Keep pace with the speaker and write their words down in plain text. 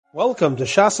Welcome to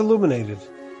Shas Illuminated.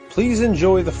 Please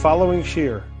enjoy the following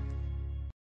shir.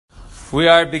 We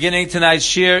are beginning tonight's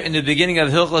shir in the beginning of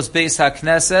Hilchos Bais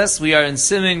Haknesses. We are in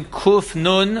siman Kuf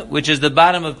Nun, which is the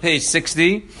bottom of page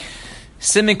 60.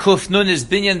 Siman Kuf Nun is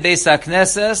Binyan Bais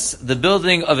Haknesses, the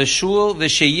building of a shul,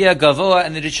 v'sheyeh gavoa,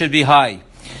 and that it should be high.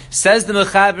 Says the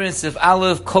Mechaber in Sif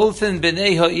Aleph, Kofin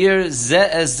b'nei ha'ir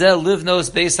zeh ezeh livnos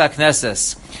Bais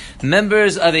Haknesses.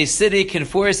 Members of a city can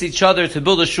force each other to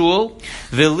build a shul.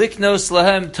 V'liknos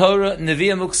lahem Torah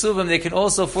neviim uksuvim. They can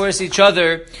also force each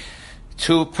other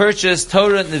to purchase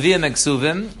Torah neviim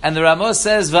uksuvim. And the Ramos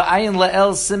says, V'ayin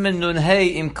la'el siman nun hey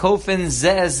im kofin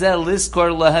zeh ezeh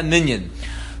liskor lahem minyan.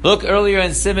 Look earlier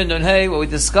in Siman Nun Hey, what we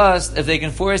discussed, if they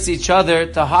can force each other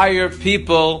to hire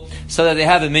people so that they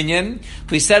have a minyan.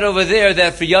 We said over there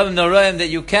that for Yom Noraim that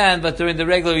you can, but during the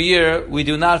regular year, we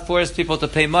do not force people to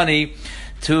pay money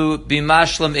to be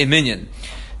mashlam a minyan.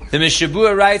 The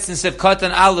Mishabura writes in Sef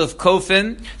Katan Aleph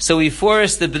Kofin, so we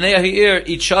force the Bnei Ha'ir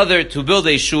each other to build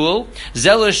a shul.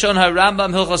 Zel Lashon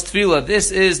HaRambam Hilchos Tefillah. This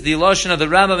is the Lashon of the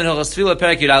Rambam in Hilchos Tefillah,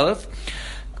 Perek Yud Aleph.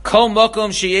 Kol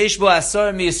mokom sheyesh bo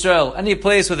asar mi Yisrael. Any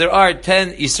place where there are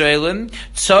 10 Yisraelim,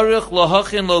 tzarich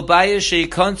lohachin lo bayis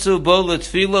sheyikantu bo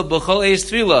letfila b'chol eis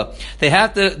tefila. They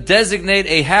have to designate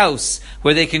a house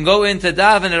where they can go into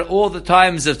daven at all the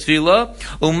times of tefila.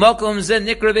 Umokom ze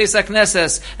nikra Beis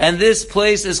Haknesses, and this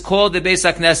place is called the Beis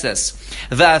Haknesses.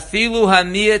 Va'afilu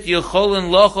hamiyat yecholin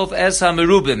lochov es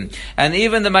hamerubim, and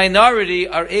even the minority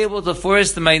are able to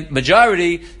force the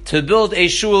majority to build a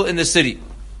shul in the city.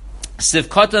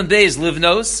 Sivkatan Beis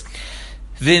livnos,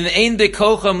 v'im ein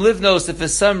bekocham livnos. If for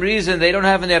some reason they don't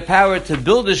have in their power to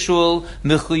build a shul,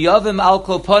 mechuyavim al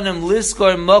kopanim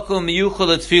liskor mokum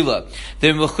miyuchal tefillah.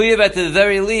 They're mechuyav at the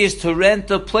very least to rent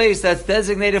a place that's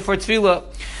designated for tefillah.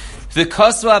 The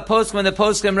Kosva Poskim and the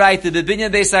Poskim write that the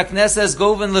Binyan Beis Haknesses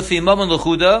Govin Lefi Mamon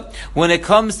Lechuda. When it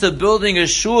comes to building a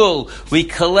shul, we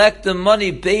collect the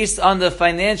money based on the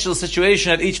financial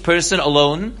situation of each person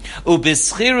alone.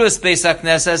 Ubischirus Beis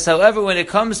Haknesses. However, when it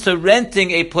comes to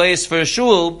renting a place for a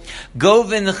shul,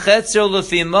 Govin Chetzir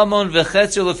Lefi Mamon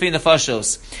VeChetzir Lefi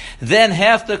Nefashos. Then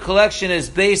half the collection is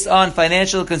based on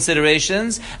financial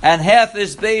considerations, and half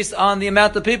is based on the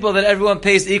amount of people that everyone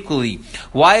pays equally.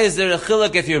 Why is there a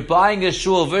chiluk if you're buying a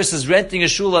shul versus renting a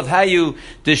shul of how you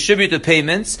distribute the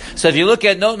payments? So if you look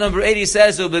at note number 8, he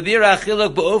says, in the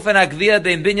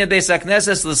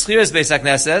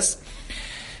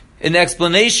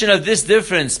explanation of this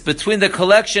difference between the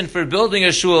collection for building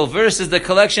a shul versus the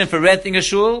collection for renting a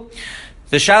shul,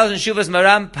 the Shalos and Shuvas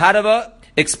Maram Padava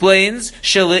explains,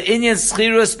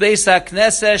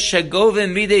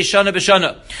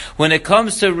 when it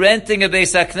comes to renting a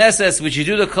Beis Haknesses, which you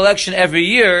do the collection every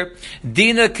year,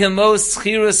 dina kemos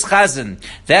schirus chazan.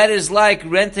 That is like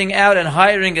renting out and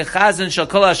hiring a chazan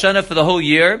shakol hashana for the whole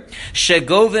year.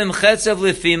 Shegovim chetzav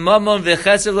lefi mamon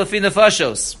v'chetzav lefi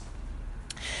nefashos.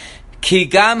 Ki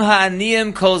gam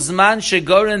ha'aniyim kol zman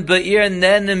shegoren ba'ir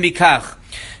nen mikach.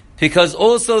 Because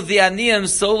also the aniyim,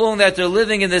 so long that they're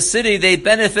living in the city, they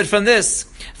benefit from this.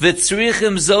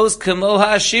 V'tzrichim zos kemo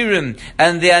ha'ashirim.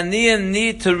 And the aniyim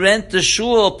need to rent the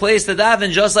shul, a place to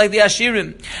daven, just like the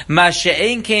ashirim. Ma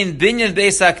she'ein kein binyan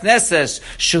Beis Haknesses,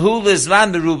 shehu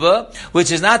lizman beruba, which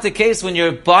is not the case when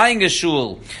you're buying a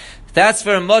shul. That's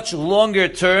for a much longer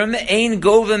term. Ein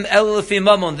govim el lefi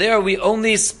mamon. There we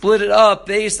only split it up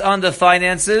based on the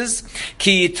finances.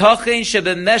 Ki yitochen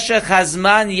shebemeshech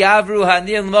hazman yavru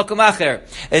haniyim l'makom acher.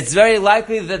 It's very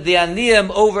likely that the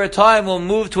aniyim over time will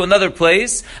move to another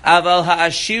place. Aval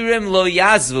ha'ashirim lo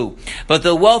yazvu. But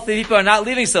the wealthy people are not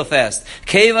leaving so fast.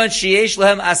 Kevan sheyesh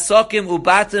lehem asokim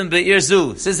ubatim be'ir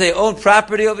zu. Since they own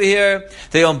property over here,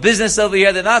 they own business over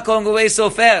here, they're not going away so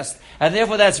fast. And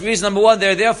therefore that's reason number one,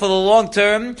 they're there for the long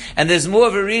term, and there's more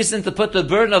of a reason to put the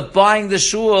burden of buying the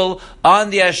shul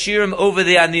on the ashirim over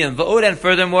the aniyim. And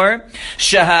furthermore,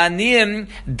 shaha'aniyim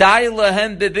dai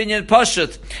lahem bebinyan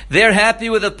pashut. They're happy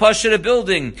with a pashut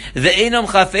building. The einam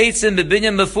chafetzim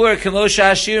bebinyan before kemo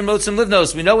sha'ashirim motzim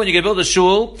livnos. We know when you can build a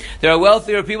shul, there are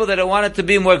wealthier people that want it to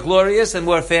be more glorious and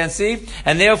more fancy,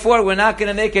 and therefore we're not going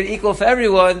to make it equal for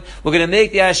everyone. We're going to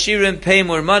make the ashirim pay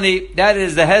more money. That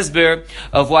is the hezber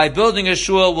of why building a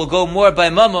shul will go more by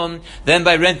mamon than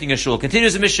by renting a shul.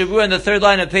 Continues the Mishabur in the third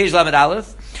line of page Lamed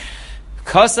Aleph.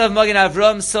 Kosav Magen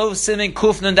Avram Sov Simin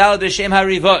Kuf Nun Daled B'Shem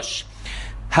HaRivosh.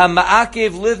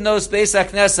 Hama'akev livnos Bais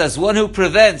Haknesses, one who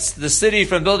prevents the city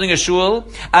from building a shul.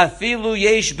 Afilu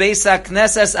yesh Bais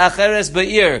Haknesses acheres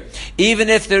ba'ir. Even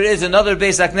if there is another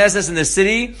Bais Haknesses in the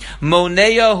city,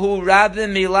 moneyahu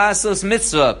rabbim milasos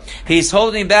mitzvah. He's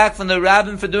holding back from the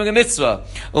rabbim for doing a mitzvah.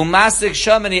 Umasik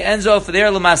sham, and he ends off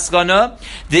there l'maskana.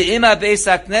 The ima Bais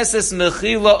Haknesses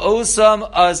mechila osam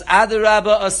as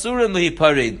adarabba asurim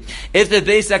lihiparid. If the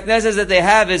Bais Haknesses that they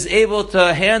have is able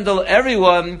to handle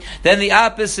everyone, then the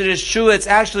opposite is true. It's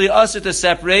actually usher to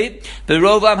separate. But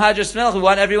Rovam Hadras Melech, we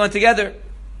want everyone together.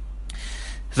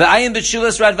 The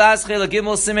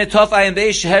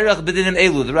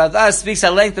Radvaz speaks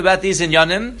at length about these in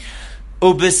Yanim.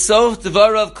 Ubesof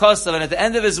dvarav kosav, and at the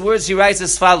end of his words he writes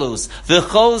as follows: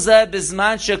 V'cholze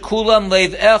bizman shekulam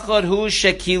leiv echad hu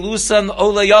shekilusam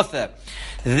ola yafeh.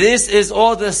 This is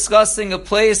all discussing a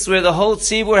place where the whole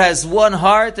tzibur has one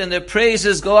heart and their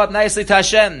praises go up nicely to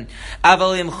Hashem.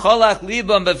 Avalim cholak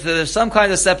libam, but if there's some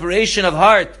kind of separation of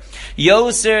heart,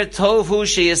 Yoser tovu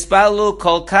sheyispalu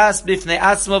kol kas bifnei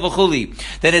atzma v'chuli,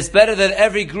 then it's better that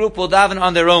every group will daven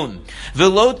on their own.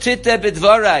 V'lo tite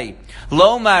b'dvarai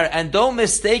Lomar, and don't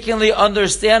mistakenly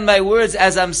understand my words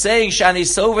as I'm saying shani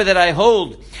sover that I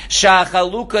hold.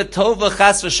 Shachaluka tova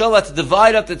chas v'shalom, to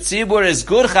divide up the tzibur is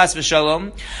good chas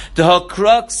v'shalom. The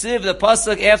hakruk siv, the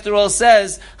pasuk after all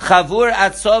says chavur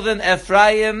atzovim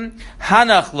Ephraim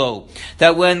hanachlo,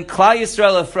 that when Klal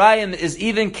Yisrael Ephraim is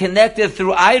even connected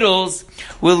through idols,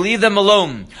 we'll leave them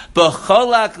alone.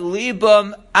 B'cholak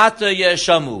libam ata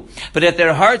yeshamu, but if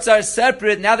their hearts are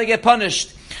separate, now they get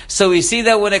punished. So we see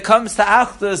that when it comes to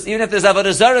Achdus, even if there's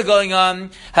Avodah Zarah going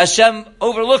on, Hashem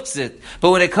overlooks it.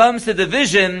 But when it comes to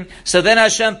division, so then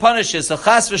Hashem punishes. So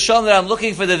Chas v'Shalom, that I'm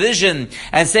looking for division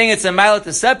and saying it's a mile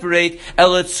to separate,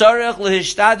 rather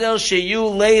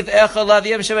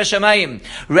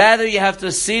you have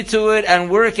to see to it and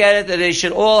work at it that they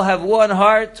should all have one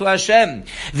heart to Hashem.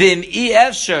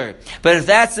 But if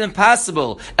that's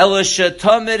impossible, but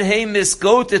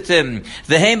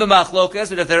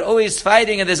if they're always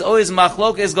fighting and there's always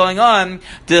machlokes going on,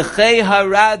 then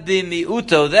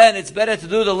it's better to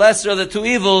do the lesser of the two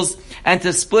evils and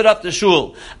to split up the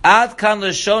shul. Ad kan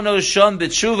l'shono shon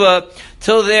b'tshuva,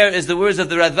 till there is the words of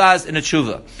the Radvaz in a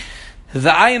tshuva.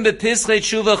 V'ayim b'pischei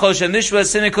tshuva choshe mishva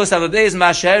simikos avabeis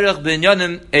masherech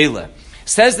b'inyonim eile.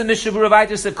 Says the Mishnah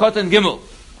Berurah of Kotan Gimel.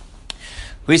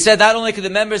 We said not only can the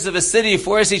members of a city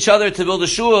force each other to build a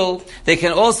shul, they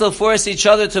can also force each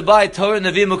other to buy Torah,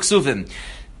 Nevi'im, Uksuvim.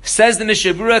 Says the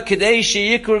Mishnah Berurah, Kedei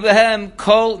sheyikur behem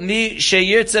kol mi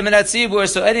sheyirtza min hatzibur,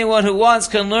 so anyone who wants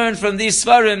can learn from these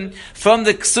svarim, from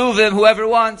the ksuvim, whoever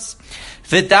wants.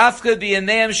 V'dafka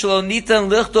b'yameim shelo nitan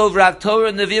lichtov rak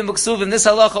Torah neviim ksuvim. This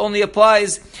halacha only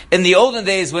applies in the olden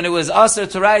days when it was asur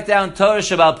to write down Torah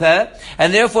shebal peh,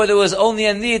 and therefore there was only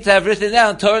a need to have written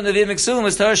down Torah neviim ksuvim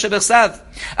as Torah shebechsav.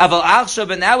 Aval achshav,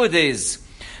 but nowadays,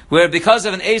 where because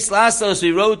of an eis lasos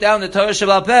we wrote down the Torah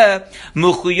Shebal Peh,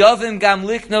 muchuyavim gam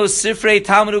liknos sifrei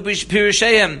Talmud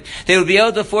pirusheim. They would be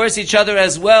able to force each other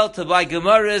as well to buy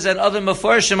Gemaras and other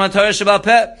meforshim on Torah Shebal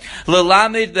Peh.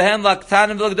 L'lamid behem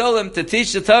l'ktanim v'gdolim, to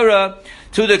teach the Torah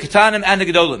to the ktanim and the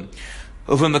gdolim.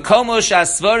 But in a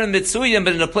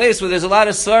place where there's a lot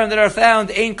of svarim that are found,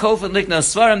 ain't kofan likna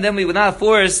svarim, then we would not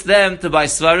force them to buy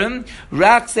svarim.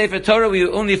 Rak Sefer Torah, we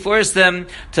would only force them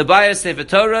to buy a Sefer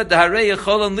Torah. The harei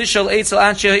yecholam lishol eitzel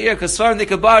anshe ha'ir, because svarim they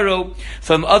could borrow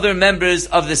from other members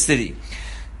of the city.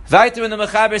 Weiter in the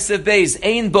Mechaber Siv Bais,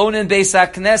 ein bonen Bais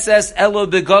Haknesses elo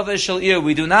begove shel ir.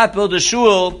 We do not build a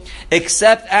shul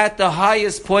except at the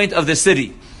highest point of the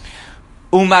city.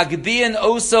 Umagbian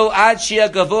also ad shia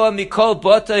gavoa mikol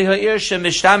botay ha'ir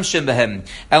shemishtamshim behem,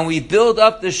 and we build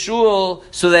up the shul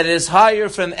so that it is higher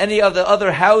from any of the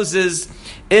other houses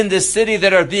in the city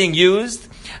that are being used.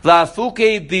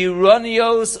 La'afuke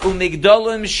bironios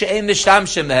umigdolim she'em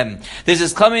mishtamshim behem. This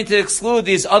is coming to exclude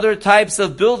these other types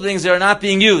of buildings that are not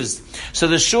being used. So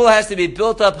the shul has to be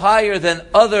built up higher than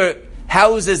other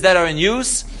houses that are in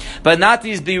use, but not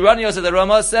these biranios that the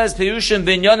Ramah says, Pirushim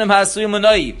binyanim ha'asuyim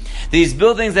unai, these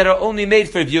buildings that are only made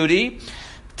for beauty.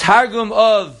 Targum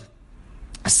of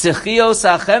Sechios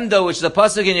HaChemda, which the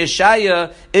pasuk in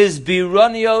Yeshaya is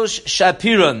biranios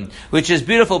shapiron, which is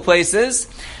beautiful places.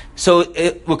 So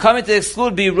we're coming to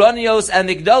exclude biranios and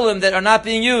migdalim that are not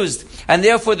being used. and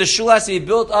therefore the shul has to be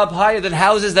built up higher than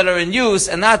houses that are in use,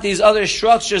 and not these other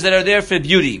structures that are there for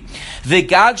beauty.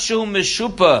 V'gagshu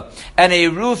mishupa, and a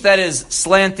roof that is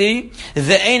slanty.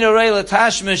 Ve'ein orei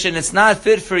l'tashmish, and it's not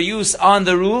fit for use on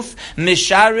the roof.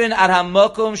 Misharin ad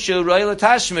hamakom she'orei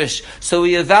l'tashmish. So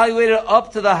we evaluate it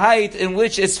up to the height in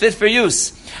which it's fit for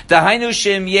use. Dahainu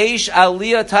shem yesh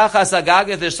aliyah tachas agag,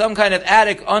 if there's some kind of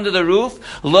attic under the roof,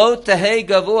 lo tehei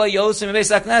gavua yosim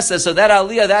beis haknesses, so that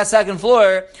aliyah, that second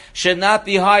floor, should not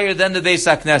be higher than the beis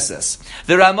haknesses.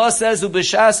 The Ramah says,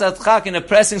 ubishas atchak, in a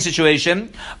pressing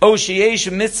situation, o sheyesh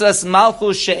mitzvahs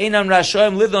malchus she'enam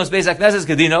rashoim livnos beis haknesses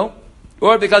kedino,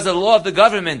 or because of the law of the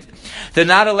government, they're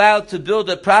not allowed to build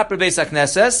a proper beis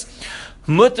haknesses.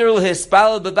 Mutter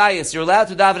hispal b'bayis. You're allowed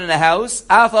to daven in a house.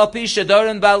 Afal pi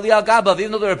shedarim ba'ali al gabav.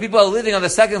 Even though there are people living on the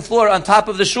second floor on top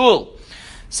of the shul.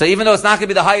 So even though it's not going to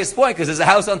be the highest point, because there's a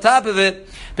house on top of it,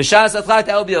 b'shas atchak,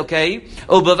 that will be okay.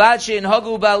 Ubavad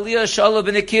she'inhagu ba'aliyah shalom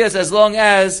b'nikiyas, as long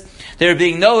as they're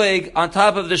being noeg on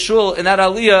top of the shul in that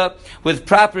aliyah with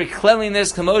proper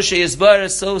cleanliness. Kamoshe yisbar,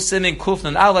 so siman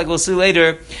kufnun aleph, like we'll see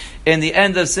later in the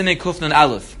end of siman kufnun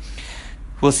aleph.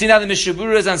 We'll see now the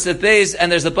Mishabura is on Sif Bais,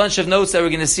 and there's a bunch of notes that we're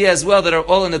going to see as well that are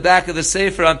all in the back of the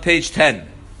Sefer on page 10.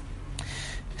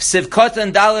 Sivkot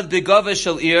Dalad Bigova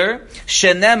Shel Ir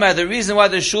Shenemar. The reason why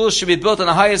the shul should be built on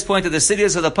the highest point of the city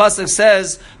is so the pasuk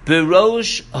says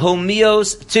Berosh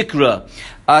Homios Tikra.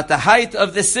 At the height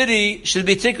of the city should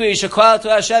be Tikra. You should call out to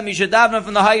Hashem. You should daven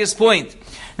from the highest point.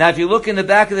 Now, if you look in the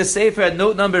back of the Sefer at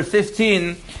note number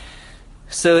 15.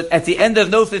 So at the end of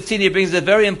note 15, he brings a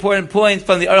very important point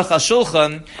from the Aruch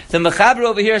HaShulchan. The Mechaber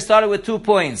over here started with 2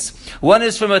 points. One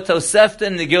is from a Tosefta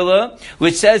in Megillah,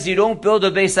 which says you don't build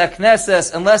a Beis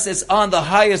HaKnesses unless it's on the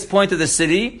highest point of the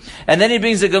city. And then he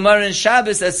brings a Gemara in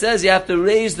Shabbos that says you have to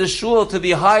raise the shul to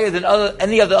be higher than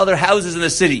any of the other houses in the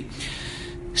city.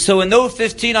 So in note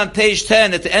 15 on page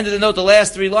 10, at the end of the note, the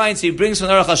last 3 lines, he brings from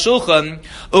the Aruch HaShulchan,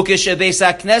 Ukeshe Beis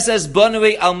HaKnesses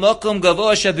Banui al Mokum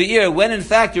Gavoa Shabeir, when in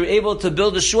fact you're able to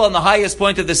build a shul on the highest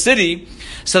point of the city.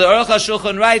 So the Aruch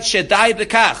HaShulchan writes, Shedai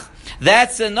Bekach,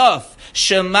 that's enough.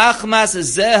 Shemachmas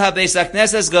zeh habeis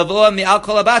haknesses gavoa mi'al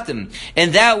kol habatim.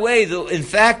 In that way, in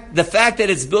fact, the fact that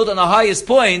it's built on the highest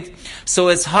point, so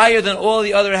it's higher than all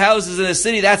the other houses in the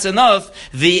city, that's enough.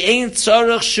 V'ein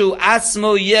tzarich shu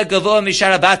atzmo yeh gavoa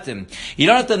mishar habatim. You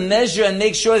don't have to measure and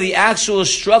make sure the actual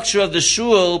structure of the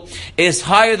shul is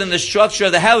higher than the structure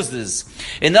of the houses.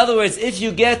 In other words, if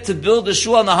you get to build the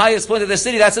shul on the highest point of the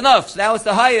city, that's enough. So now it's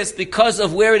the highest because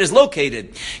of where it is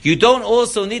located. You don't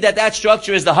also need that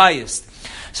structure is the highest.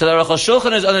 So the Aruch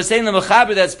HaShulchan is understanding the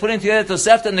Mechaber that's putting together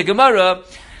Tosefta and the Gemara,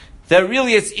 that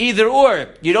really it's either or.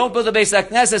 You don't build a Beis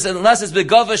HaKnesses unless it's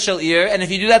Begova Shel Ir, and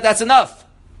if you do that, that's enough.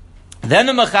 Then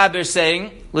the Mechaber is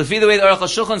saying, Lefi the way the Aruch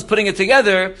HaShulchan is putting it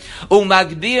together,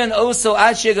 Umagbiyan oso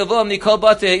ad shegavoa mikol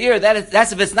batei ir.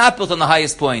 That's if it's not built on the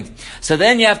highest point. So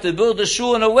then you have to build the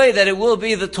shul in a way that it will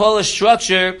be the tallest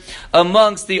structure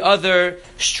amongst the other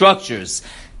structures.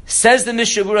 Says the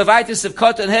Mishabura Vaitis of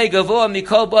Kotan Hey Gavoa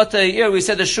Mikol Batei Ir. We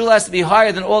said the shul has to be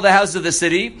higher than all the houses of the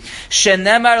city.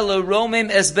 Shenemar LeRomim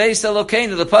Es Beis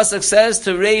Elokeinu. The pasuk says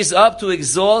to raise up, to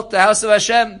exalt the house of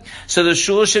Hashem. So the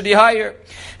shul should be higher.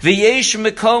 V'yesh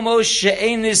Mekomo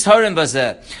She'ein Nizharim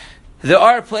Bazeh. There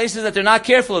are places that they're not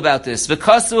careful about this.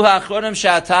 V'kasu ha'achronim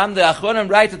sha'atam. The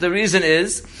achronim write that the reason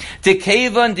is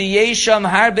Tekevan diyesham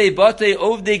harbe batei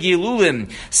ovdei gilulim.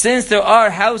 Since there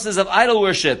are houses of idol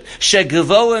worship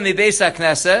she'gevoa mibeis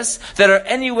haknesses that are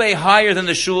anyway higher than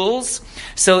the shuls.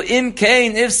 So im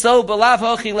kain, if so, balav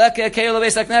ha'chileke keil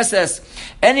beis haknesses.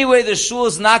 Anyway, the shul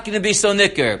is not going to be so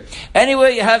nicker.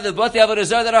 Anyway, you have the Batei Avodah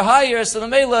Zarah that are higher, so the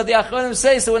Mela, the Achronim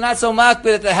say, so we're not so makbid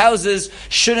that the houses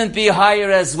shouldn't be higher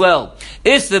as well.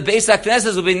 If the Beis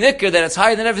HaKnesses will be nicker, that it's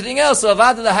higher than everything else, so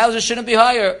avada the houses shouldn't be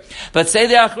higher. But say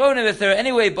the Achronim, if there are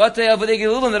anyway Batei Avodah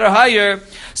Gilulim that are higher,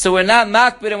 so we're not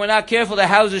makbid and we're not careful, the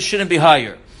houses shouldn't be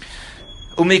higher.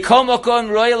 But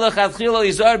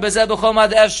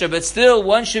still,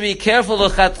 one should be careful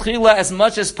l'chatchila as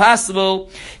much as possible.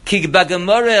 The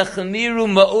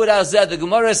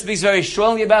Gemara speaks very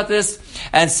strongly about this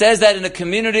and says that in a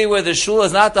community where the shul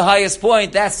is not the highest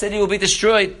point, that city will be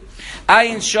destroyed.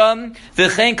 Let's just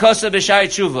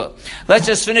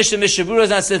finish the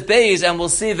Mishaburas on Sif Bais, and we'll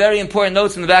see very important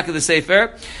notes in the back of the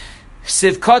Sefer.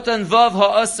 Sivkatan vav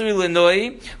ha'asri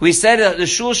l'noi. We said that the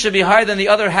shul should be higher than the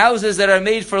other houses that are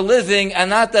made for living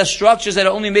and not the structures that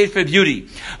are only made for beauty.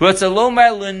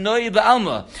 Ratzalomar l'noi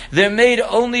ba'alma. They're made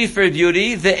only for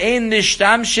beauty. Ve'ein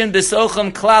mishtamshin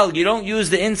b'socham klal. You don't use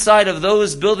the inside of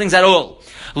those buildings at all.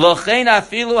 Lochein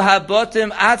afilu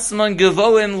habotim atzman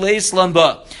gevoim leislam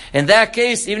ba. In that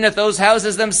case, even if those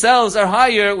houses themselves are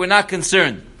higher, we're not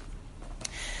concerned.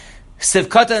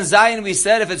 Sivkat and Zayin, we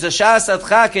said, if it's a Shas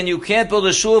Adchak and you can't build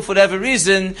a shul for whatever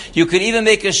reason, you could even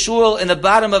make a shul in the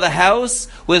bottom of a house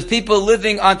with people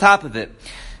living on top of it.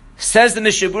 Says the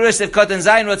Mishabura, Sivkat and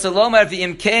Zayin, Ratzalomar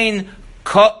v'imkein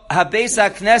Habais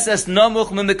Haknesses nomuch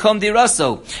mimikom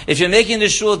diraso. If you're making the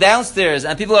shul downstairs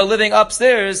and people are living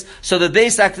upstairs, so the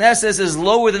Bais Haknesses is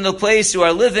lower than the place you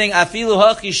are living, afilu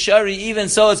hachi shari, even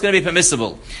so it's going to be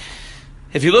permissible.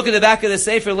 If you look at the back of the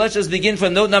Sefer, let's just begin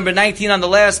from note number 19 on the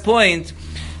last point.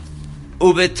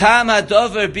 Ubetam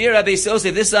hadover bir Beis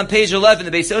Yosef. This is on page 11.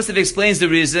 The Beis Yosef explains the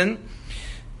reason.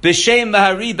 B'shem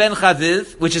Mahari ben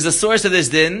Chaviv, which is the source of this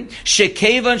din.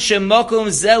 Shekevan shemokum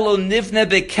zelo nivne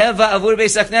bekeva avur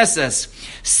Beis Haknesses.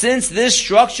 Since this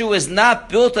structure was not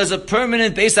built as a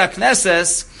permanent Beis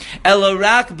Haknesses,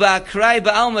 Elorak ba'akrai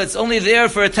ba'alma, it's only there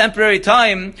for a temporary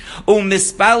time.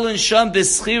 U'mispalun sham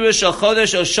b'schira shal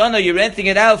chodesh o shana, you're renting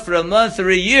it out for a month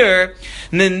or a year.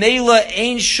 Memela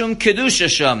ein shum kedusha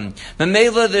sham.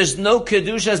 Memela, there's no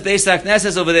kedushas Beis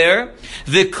Haknesses over there.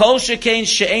 V'kol shekein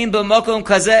she'ein b'makom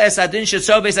kazeh es adin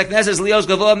shetzor Beis Haknesses lios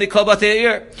gavoa mikol batei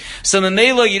ir. So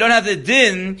memela, you don't have the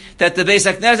din that the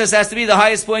Beis Haknesses has to be the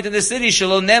highest point in the city.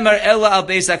 Shelo nemar ela al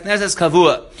Beis Haknesses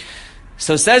kavua.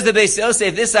 So says the Beis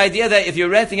Yosef, this idea that if you're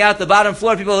renting out the bottom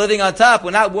floor, people are living on top, we're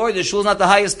not worried the shul is not the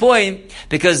highest point,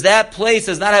 because that place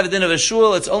does not have a din of a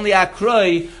shul, it's only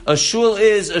akroi. A shul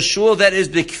is a shul that is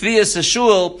b'kfiyas a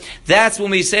shul. That's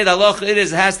when we say the halacha it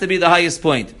has to be the highest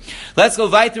point. Let's go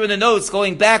weiter in the notes,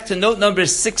 going back to note number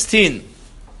 16.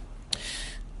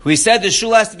 We said the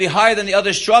shul has to be higher than the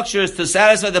other structures to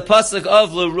satisfy the pasuk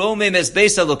of l'romim es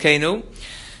beis Elokeinu.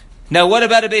 Now, what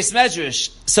about a Beis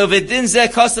Medrash? So, v'din zeh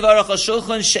kosav aruch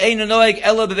hashulchan she'einu noeg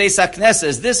elo b'Beis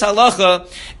Haknesses. This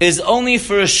halacha is only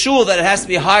for a shul that it has to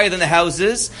be higher than the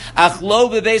houses. Ach lo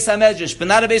b'Beis HaMedrash, but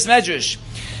not a Beis Medrash.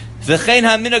 V'chein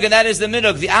ha'minog, and that is the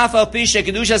minog. The afal pisha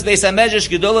kedushas Beis HaMedrash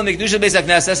gedola mikdusha Beis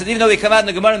Haknesses. And even though we come out in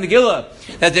the Gemara and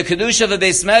Megillah that the kedusha of a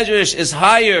Beis Medrash is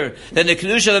higher than the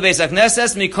kedusha of a Beis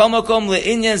Haknesses, mikomokom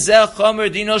le'inyan zeh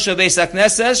chomer dino shel Beis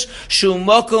Haknesses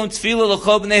shumokom tefila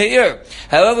l'chol b'nei ha'ir.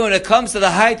 However, when it comes to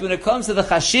the height, when it comes to the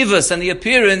chashivas and the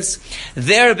appearance,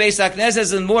 their Beis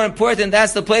Haknesses is more important.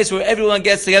 That's the place where everyone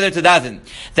gets together to daven.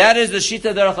 That is the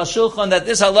shita derech hashulchan, that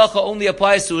this halacha only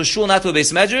applies to a shul, not to a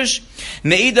Beis Medrash.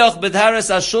 Meidach b'dharas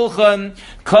hashulchan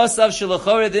kosav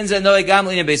shelachor din zeh noeg gam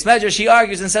l'inyan Beis Medrash. He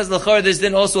argues and says l'chor this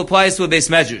din also applies to a Beis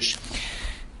Medrash.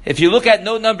 If you look at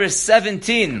note number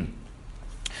 17,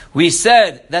 we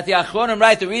said that the Achronim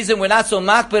write the reason we're not so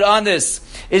makbid on this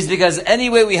is because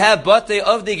anyway we have batei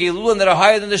of the Gelulim that are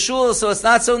higher than the shul, so it's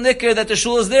not so nicker that the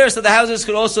shul is there, so the houses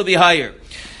could also be higher.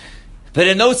 But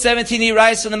in note 17 he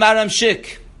writes from the Maram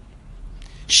Shik,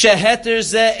 Sheheter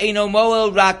ze eino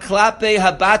moel rak klape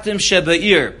habatim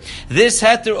shebeir. This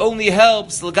heter only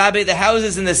helps l'gabe the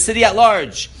houses in the city at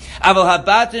large. Aval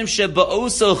habatim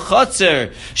sheba'oso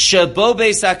chotzer shebo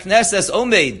Beis Haknesses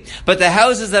omeid. But the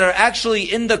houses that are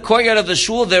actually in the courtyard of the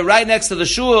shul, they're right next to the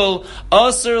shul.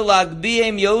 Osir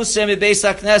lagbiem yosem Beis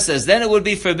Haknesses. Then it would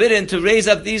be forbidden to raise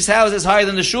up these houses higher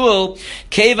than the shul.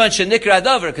 Kevan shenikra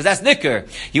adavar, because that's nicker.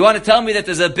 You want to tell me that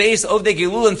there's a base of the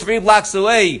Gilulim 3 blocks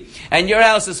away, and your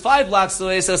house is 5 blocks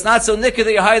away, so it's not so nicker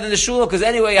that you're higher than the shul, because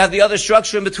anyway you have the other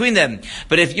structure in between them.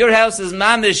 But if your house is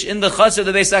mamish in the chutz of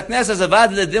the Beis Haknesses,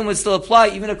 avad the din would still apply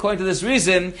even according to this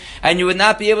reason, and you would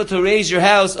not be able to raise your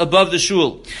house above the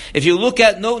shul. If you look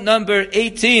at note number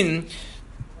 18,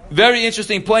 very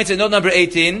interesting points in note number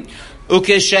 18. If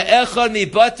there's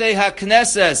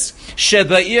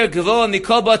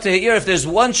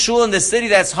one shul in the city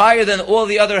that's higher than all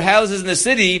the other houses in the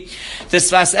city, the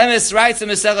Sfas Emes writes in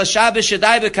Mesechah Shabbos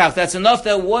shedai b'kach, that's enough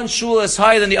that one shul is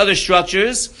higher than the other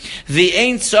structures. The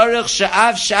ein tzarich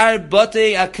she'av shar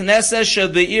batei haknesses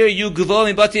shebeir yu gvo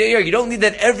mi batei ha'ir. You don't need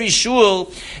that every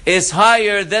shul is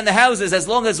higher than the houses. As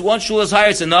long as one shul is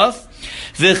higher, it's enough.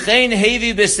 V'chein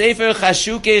hevi b'sefer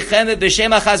chashukei chemet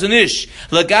b'shem ha'chazonish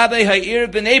l'gabei ha'ir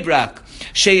b'nei brak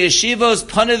sheyeshivos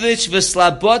panovich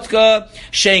v'slabotka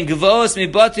shein gvos mi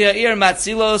batei ha'ir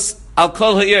matzilos al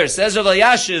kol ha'ir. Says Rav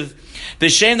Elyashiv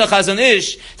b'shem the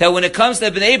Chazonish that when it comes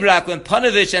to Bnei Brak, when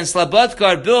Panovich and Slabotka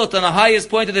are built on the highest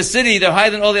point of the city, they're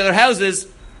higher than all the other houses.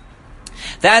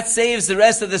 That saves the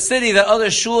rest of the city, that other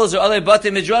shuls or other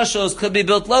batei midrashos could be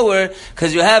built lower,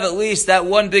 because you have at least that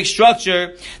one big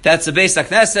structure that's a Beis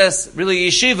Haknesses, really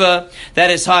yeshiva, that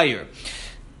is higher.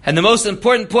 And the most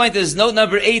important point is note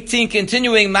number 18,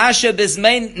 continuing, Masha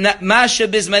bizmaninu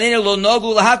lo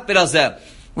nogu lahakbid al zeh.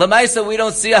 Lamaisa, we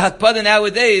don't see a hakpada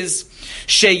nowadays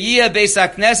Sheyia Bais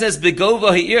Haknesses begova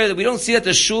ha'ir. We don't see that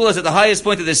the shul is at the highest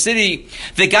point of the city.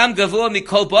 V'gam gavoa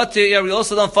mikol batei. We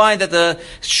also don't find that the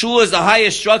shul is the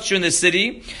highest structure in the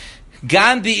city.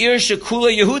 Gam bi'ir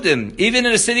shekula Yehudim. Even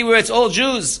in a city where it's all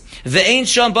Jews. Ve'ein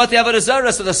sham batei avodah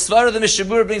zarah. So the svar of the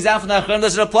Mishabura brings down from the Achron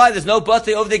doesn't apply. There's no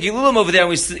batei over the Gilulim over there. And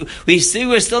we see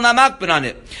we're still not makbid on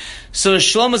it. So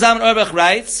Shlomo Zalman Auerbach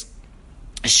writes,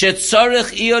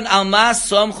 Shetzarich iyon almas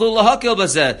somchu lahakil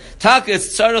bazeh. Tak, it's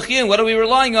tzarich iyon. What are we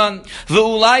relying on?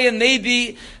 Ve'ulayin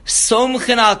maybe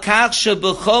somchen al kach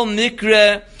shebechol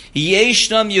mikre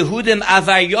yeshnam Yehudim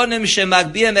avaryonim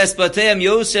shemagbiyam esbateim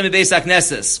yosem beis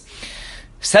haknesses.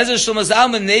 Says Shlomo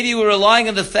Zalman, maybe we're relying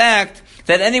on the fact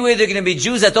that anyway they're going to be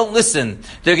Jews that don't listen.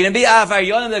 They're going to be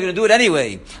avaryonim, they're going to do it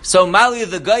anyway. So Mali,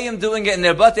 the Goyim doing it in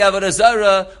their Batei Avodah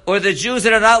Zarah, or the Jews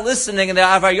that are not listening and they're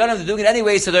avaryonim, they're doing it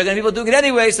anyway, so there are going to be people doing it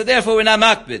anyway, so therefore we're not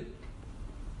makbid.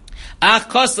 Ach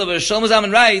Kosler, where Shlomo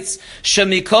Zalman writes,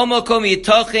 Shemikomo kom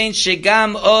yitochen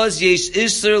shegam oz yesh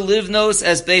isur livnos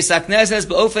as Beis Haknesses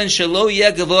beofen shelo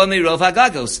yeh gavoa mirov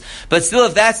hagagos. But still,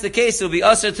 if that's the case, it will be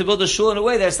usher to build a shul in a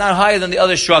way that's not higher than the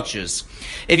other structures.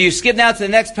 If you skip now to the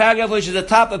next paragraph, which is the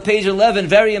top of page 11,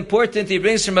 very important, he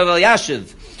brings from Rabbi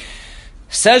Yashiv.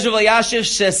 Says Rabbi Yashiv,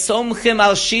 Shesomchim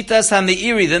al shitas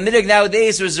ha-me'iri. The midig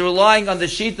nowadays is relying on the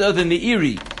shita of the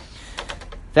me'iri.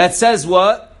 That says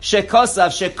what?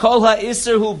 Shekosav, shekol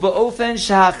ha-isser hu ba'ofen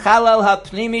shehachalal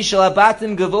ha-pnimi shel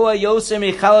habatim gavoa yoser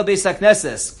michalal beis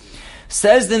haknesses.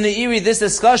 Says the Meiri, this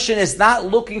discussion is not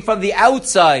looking from the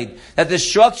outside, that the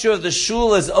structure of the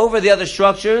shul is over the other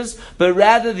structures, but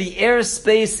rather the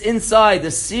airspace inside,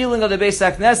 the ceiling of the Beis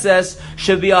HaKnesses,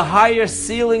 should be a higher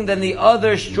ceiling than the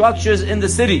other structures in the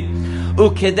city.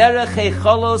 Ukederech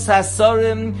heicholos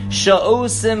hasorim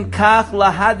sha'osim kach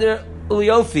lahader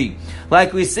ulyofi.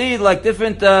 Like we see, like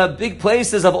different big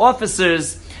places of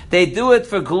officers, they do it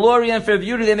for glory and for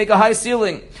beauty, they make a high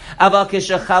ceiling. But as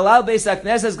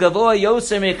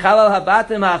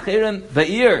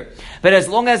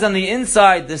long as on the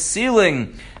inside, the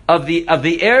ceiling of the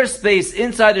airspace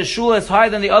inside the shul is higher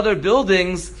than the other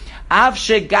buildings, even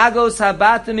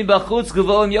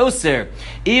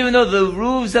though the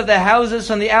roofs of the houses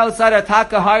from the outside are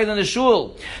taka higher than the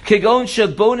shul. You have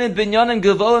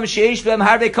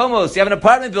an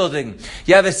apartment building.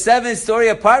 You have a 7-story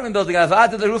apartment building.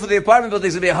 The roof of the apartment building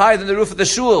is going to be higher than the roof of the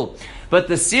shul. But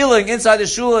the ceiling inside the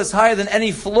shul is higher than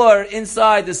any floor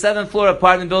inside the 7th-floor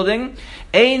apartment building.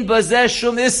 Ein bazeh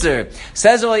shum iser.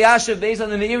 Says Rabbi Yashiv, based on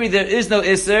the Meiri, there is no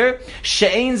iser.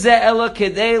 She'ein ze ela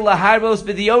kedei laharbos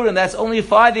b'diyorim. That's only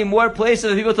finding more places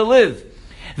for people to live.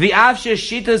 V'av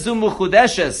sheshita zu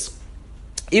muchudeshes.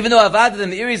 Even though Avad the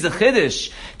Meiri is a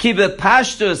chiddush, ki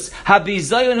bepashtus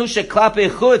habizayon hu sheklape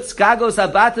chutz gagos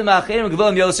habatim ha'acherim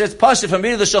gvolim yoser. It's pashut from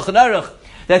reading the Shulchan Aruch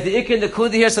that the ikar and the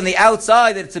kudi here is on the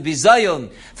outside, that it's a bizayon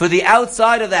for the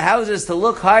outside of the houses to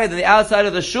look higher than the outside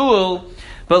of the shul.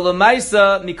 But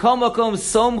l'maisa mikol makom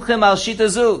somchem al shita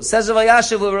zu. Says Rabbi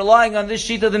Yashiv, we're relying on this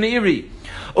sheet of the Meiri.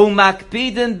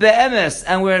 Umakpidin be'emes,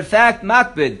 and we're in fact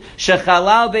makbid.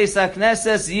 Shechalal beis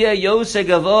haknesses yeh yoshe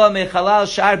gavoa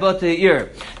mechalal shar b'teir.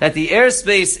 That the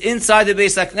airspace inside the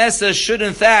beis haknesses should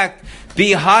in fact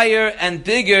be higher and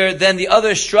bigger than the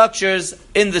other structures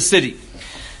in the city.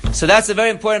 So that's a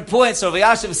very important point. So Rabbi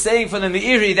Yashiv is saying from the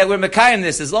Meiri that we're mekayim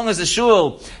this. As long as the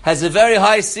shul has a very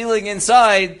high ceiling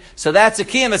inside, so that's a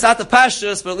kiyum. It's not the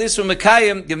pashtus, but at least from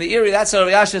mekayim, the Meiri, that's what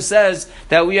Rabbi Yashiv says,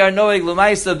 that we are knowing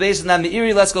l'maisa based on that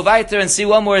Meiri. Let's go weiter and see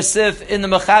one more sif in the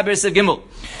Mechaber Sif Gimel.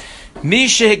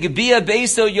 Mishehegbiya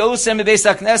Beiso Yosem Beis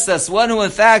Haknesses, one who in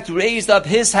fact raised up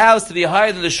his house to be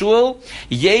higher than the shul.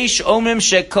 Yesh Omrim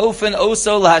Shekofen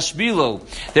Oso Lahashbilo.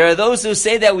 There are those who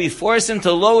say that we force him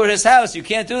to lower his house. You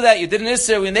can't do that. You didn't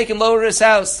Isser. We make him lower his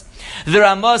house. The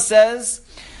Ramah says,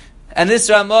 and this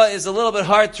Ramah is a little bit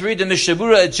hard to read. The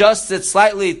Mishabura adjusts it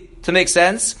slightly to make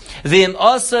sense. V'im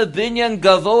Asa Binyan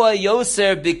Gavoa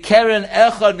Yoser B'Keren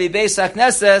Echad B'Beis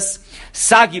Haknesses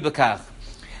Sagi B'Kach.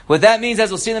 What that means,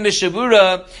 as we'll see in the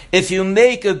Mishabura, if you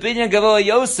make a binyan gavoa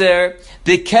yoser,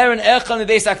 the keren echad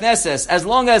beis haknesses, as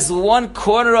long as one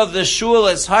corner of the shul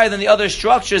is higher than the other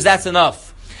structures, that's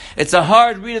enough. It's a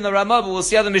hard read in the Ramah, but we'll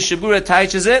see how the Mishabura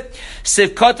teaches it.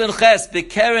 Sivkoton ches, the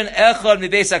keren echad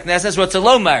beis haknesses,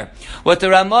 rotzalomar. What the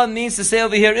Ramah means to say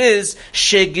over here is,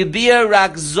 shegibia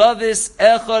rakzovis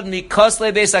echad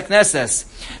mikosle beis haknesses.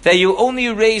 That you only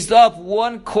raised up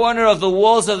one corner of the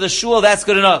walls of the shul, that's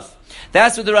good enough.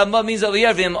 That's what the Ramah means over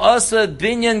here. V'im asa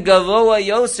binyan gavoa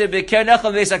yoser b'keren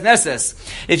echad beis haknesses.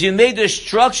 If you made the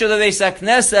structure of the beis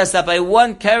haknesses that by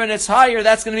one keren it's higher,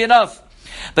 that's going to be enough.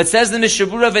 But says the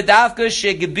Mishabura Vedavka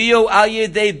Shegibio Al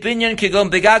Yedei Binyan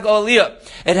Kigom Begag Aliyah.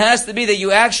 It has to be that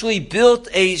you actually built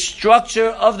a structure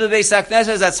of the Beis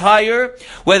Haknesses that's higher,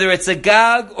 whether it's a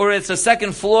gag or it's a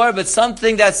second floor, but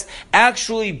something that's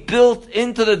actually built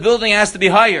into the building has to be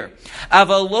higher.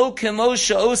 Avalo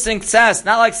Kemosha Osing Tzas,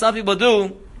 not like some people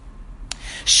do.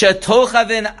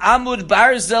 Shetochavin Amud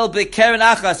Barzel Bekeren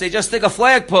Achas. They just stick a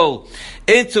flagpole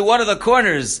into one of the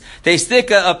corners. They stick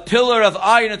a pillar of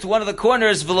iron into one of the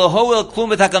corners.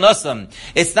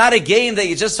 It's not a game that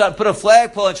you just put a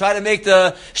flagpole and try to make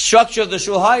the structure of the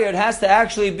shul higher. It has to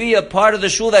actually be a part of the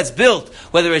shul that's built,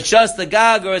 whether it's just a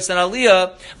gag or it's an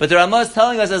aliyah. But the Ramah is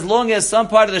telling us as long as some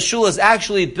part of the shul is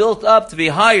actually built up to be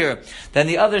higher than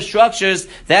the other structures,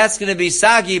 that's going to be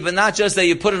sagi, but not just that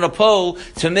you put in a pole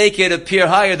to make it appear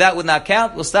higher. That would not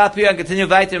count. We'll stop here and continue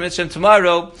Vayter Mitzvah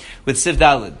tomorrow with Siv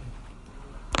Daled.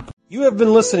 You have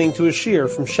been listening to a shiur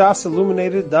from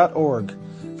shasilluminated.org.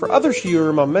 For other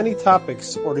shiurim on many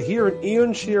topics, or to hear an Iyun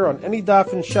shiur on any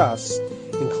daf in Shas,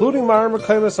 including Ma'ar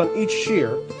Mekaymas on each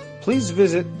shiur, please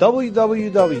visit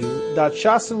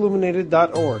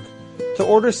www.shasilluminated.org. To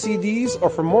order CDs or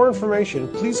for more information,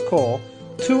 please call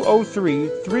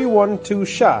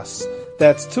 203-312-SHAS.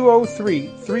 That's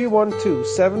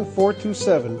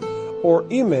 203-312-7427, or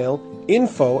email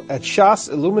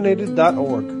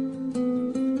info@shasilluminated.org.